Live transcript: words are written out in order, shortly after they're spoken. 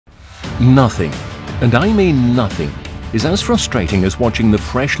Nothing, and I mean nothing, is as frustrating as watching the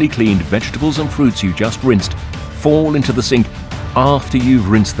freshly cleaned vegetables and fruits you just rinsed fall into the sink after you've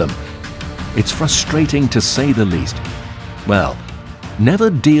rinsed them. It's frustrating to say the least. Well, never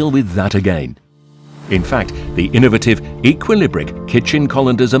deal with that again. In fact, the innovative Equilibric kitchen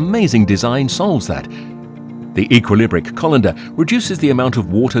colander's amazing design solves that. The Equilibric colander reduces the amount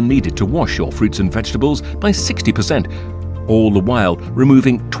of water needed to wash your fruits and vegetables by 60%, all the while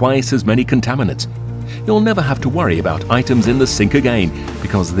removing twice as many contaminants. You'll never have to worry about items in the sink again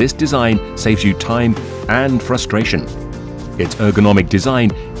because this design saves you time and frustration. Its ergonomic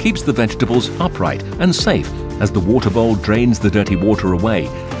design keeps the vegetables upright and safe as the water bowl drains the dirty water away,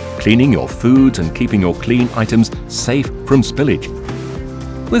 cleaning your foods and keeping your clean items safe from spillage.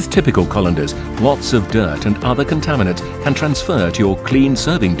 With typical colanders, lots of dirt and other contaminants can transfer to your clean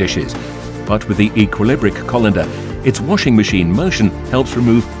serving dishes. But with the Equilibric colander, its washing machine motion helps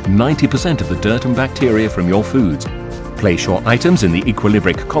remove 90% of the dirt and bacteria from your foods. Place your items in the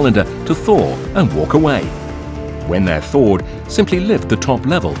Equilibric colander to thaw and walk away. When they're thawed, simply lift the top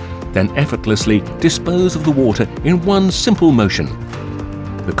level, then effortlessly dispose of the water in one simple motion.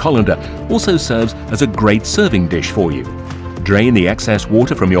 The colander also serves as a great serving dish for you. Drain the excess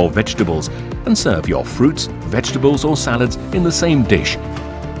water from your vegetables and serve your fruits, vegetables or salads in the same dish.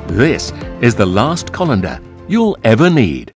 This is the last colander you'll ever need.